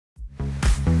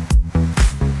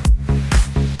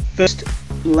first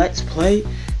let's play.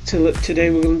 Today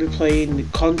we're going to be playing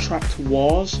Contract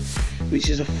Wars, which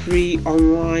is a free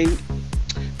online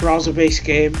browser-based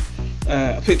game.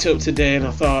 I picked it up today and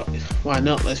I thought, why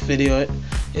not, let's video it.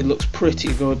 It looks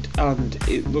pretty good and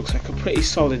it looks like a pretty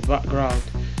solid background.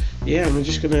 Yeah, I'm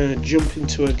just going to jump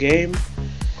into a game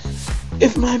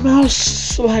if my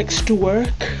mouse likes to work.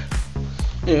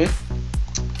 Anyway,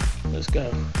 let's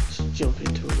go. Let's jump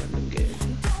into a random game.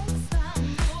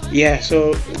 Yeah,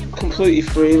 so completely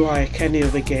free like any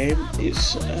other game.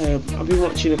 It's I've been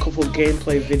watching a couple of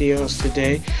gameplay videos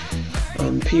today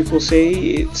and people say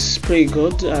it's pretty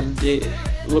good and it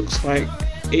looks like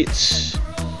it's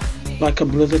like a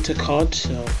brother to COD,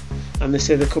 so, and they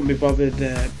say they couldn't be bothered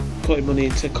putting money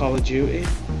into Call of Duty.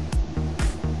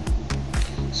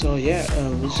 So yeah,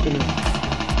 I'm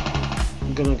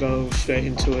gonna go straight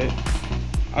into it.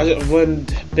 I've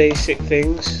learned basic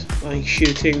things like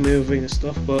shooting, moving and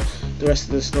stuff, but the rest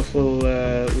of the stuff we'll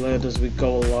learn as we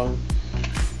go along.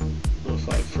 I'll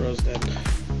fight froze then.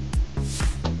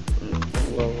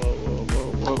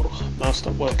 Whoa. Mouse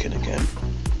stopped working again.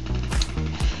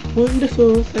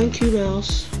 Wonderful, thank you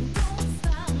mouse.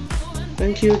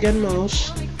 Thank you again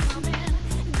mouse.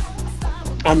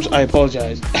 I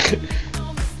apologise.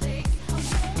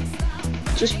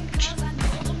 just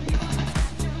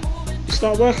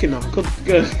start working now.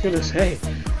 Goodness hey.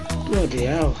 Bloody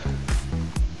hell.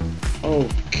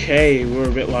 Okay, we're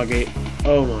a bit laggy.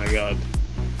 Oh my god.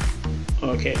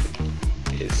 Okay.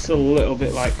 It's a little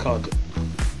bit like COD.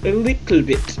 A little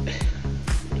bit.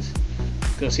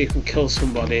 Go see if you can kill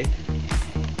somebody.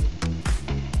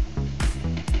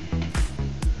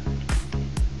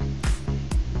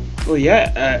 Oh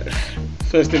yeah,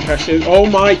 first impressions. Oh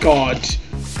my god.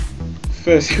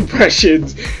 First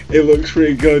impressions, it looks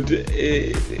pretty good.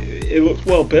 It looks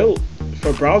well built for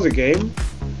a browser game.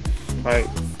 Like,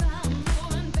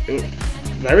 it looks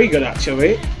very good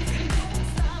actually.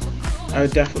 I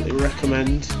would definitely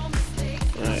recommend.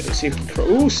 Alright, let's see if we can.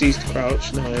 Ooh, cease to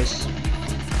crouch. Nice.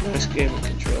 Nice game of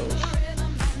controls.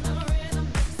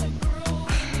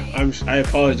 I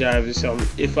apologise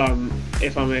if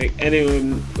I make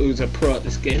anyone who's a pro at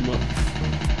this game up.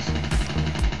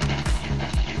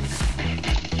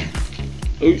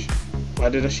 Oosh, why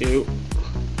did I shoot?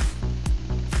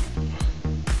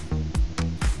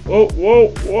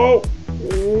 Whoa!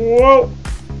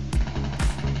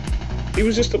 He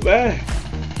was just up there.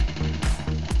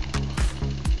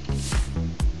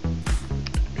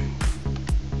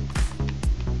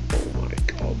 Oh my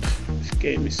god, this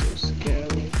game is so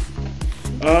scary.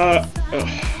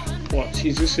 What?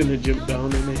 He's just gonna jump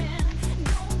down, isn't he?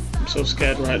 I'm so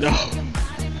scared right now.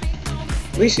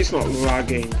 At least it's not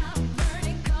lagging.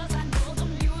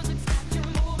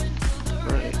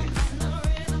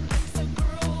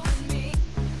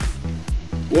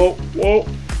 Whoa!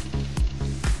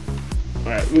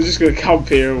 Alright, we're just gonna camp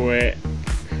here and wait,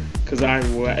 because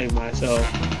I'm wetting myself.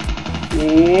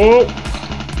 Whoa!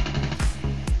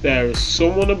 There is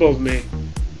someone above me.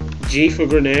 G for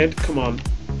grenade, come on.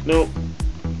 No.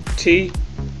 T.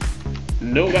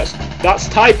 No, that's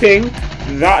typing.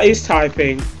 That is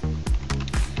typing.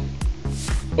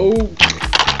 Oh,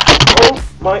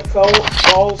 Mike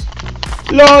falls.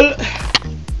 LOL!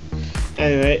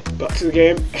 Anyway, back to the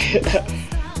game.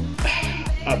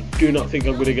 I do not think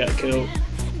I'm going to get a kill.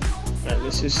 Right,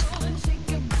 let's just...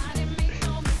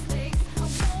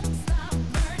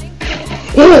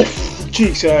 Oh,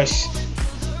 Jesus!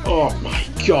 Oh my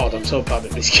god, I'm so bad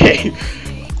at this game.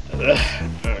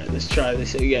 Alright, let's try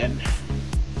this again.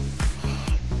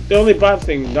 The only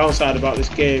downside about this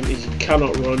game is you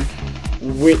cannot run,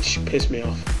 which pissed me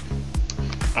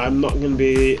off. I'm not going to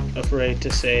be afraid to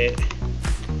say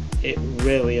it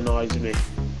really annoys me.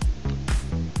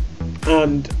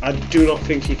 And I do not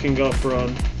think you can go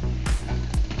prone.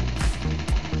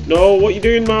 No, what you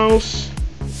doing, mouse?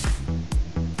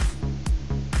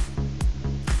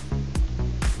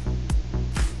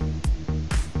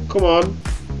 Come on.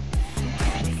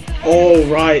 Oh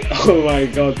right. Oh my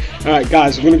god. Alright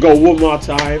guys, we're gonna go one more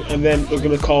time and then we're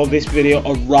gonna call this video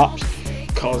a wrap,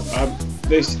 because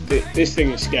this thing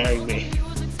is scaring me.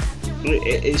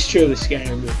 It's truly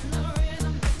scaring me.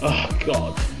 Oh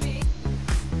god.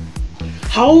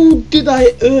 How did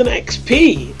I earn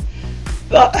XP?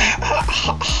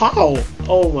 How?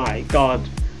 Oh my god.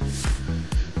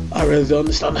 I really don't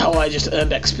understand how I just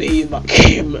earned XP in that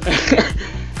game.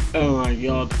 Oh my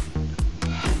god.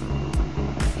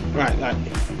 Right.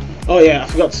 Oh yeah, I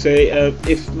forgot to say,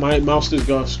 if my mouse does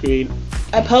go off screen,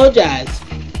 I apologise.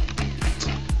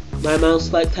 My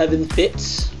mouse likes having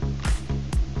fits.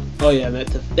 Oh yeah,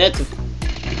 that's a...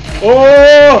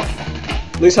 Oh!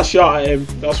 least I shot at him.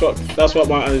 That's what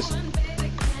matters.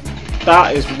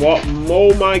 That is what.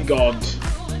 Oh my god.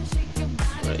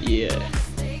 Yeah.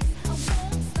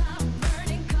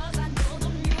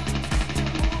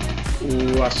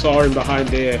 Ooh, I saw him behind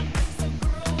here.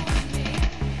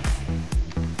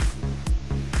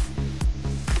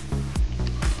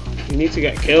 You need to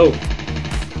get killed.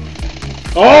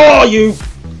 Oh, you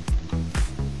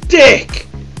dick!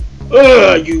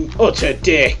 You utter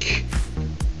dick!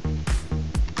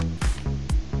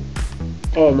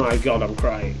 Oh my god, I'm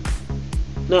crying.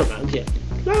 No, man, yeah.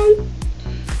 No!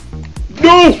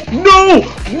 No! No!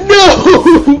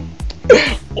 No!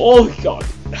 Oh god.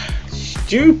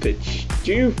 Stupid.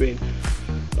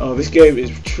 Oh, this game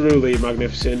is truly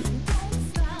magnificent.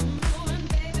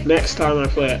 Next time I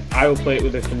play it, I will play it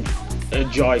with a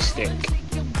joystick.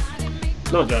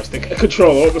 Not joystick, a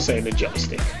controller. What was I saying? A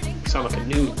joystick. I sound like a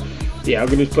noob. Yeah, I'm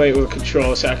going to play it with a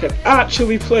controller so I can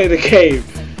actually play the game.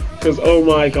 Because, oh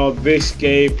my god, this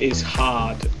game is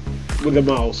hard with a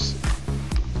mouse.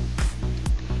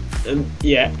 And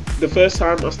yeah, the first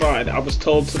time I started, I was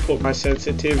told to put my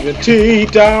sensitivity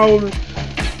down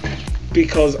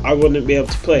because I wouldn't be able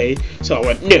to play. So I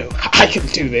went, no, I can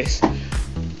do this.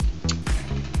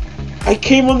 I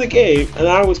came on the game and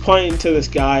I was pointing to this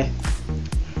guy.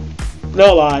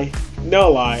 No lie,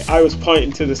 I was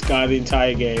pointing to this guy the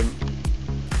entire game.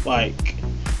 Like,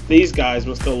 these guys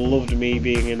must have loved me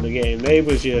being in the game. They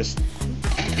was just...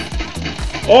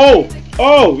 Oh,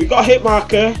 we got a hit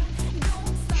marker.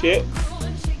 Shit.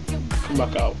 Come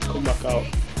back out.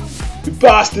 You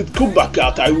bastard, come back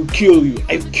out. I will kill you.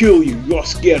 You're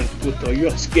scared, Puto.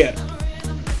 You're scared.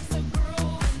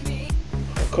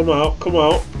 Come out.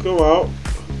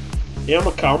 Yeah, I'm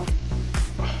a camp.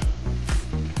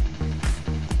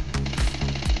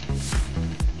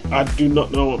 I do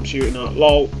not know what I'm shooting at.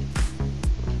 Lol.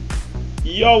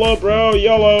 YOLO, bro.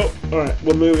 YOLO. Alright,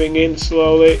 we're moving in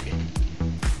slowly.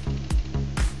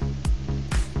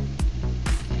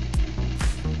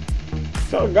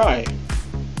 Is that a guy?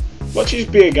 Watch this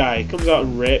be a guy. He comes out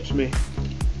and rapes me.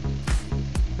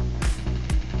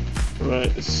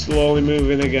 Right, it's slowly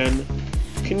moving again.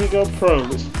 Can you go prone?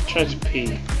 Let's try to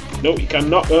pee. Nope, you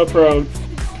cannot go prone.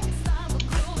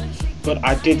 But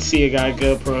I did see a guy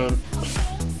go prone.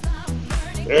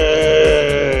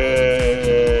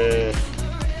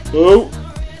 Oh!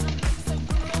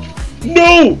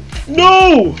 No!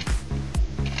 No!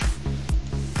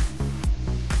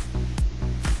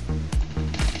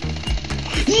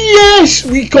 Yes!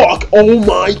 We got... Oh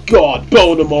my god!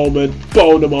 Boner moment!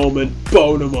 Oh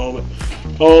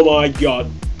my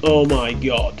god!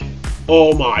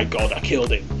 Oh my god, I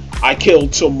killed him. I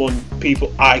killed someone,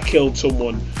 people. I killed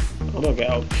someone. I'm not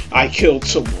getting out. I killed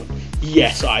someone.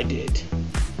 Yes, I did.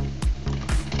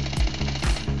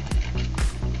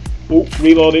 Oh,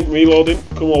 reloading.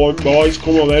 Come on, boys.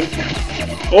 Come on, then.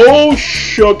 Oh,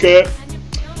 sugar.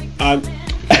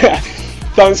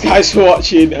 Thanks, guys, for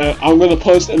watching. I'm going to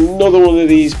post another one of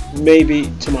these maybe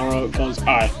tomorrow because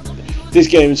this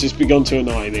game has just begun to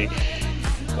annoy me.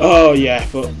 Oh, yeah,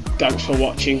 but thanks for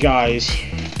watching, guys.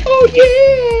 Oh,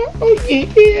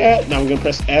 yeah. Now I'm going to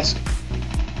press S.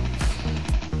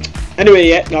 Anyway,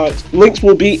 yeah, links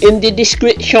will be in the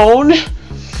description.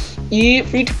 Yeah,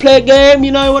 free to play game,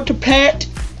 you know what to play it.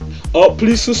 Oh,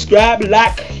 please subscribe,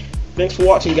 like. Thanks for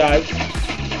watching, guys.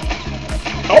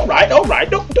 Alright,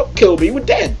 don't kill me, we're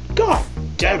dead. God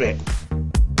damn it.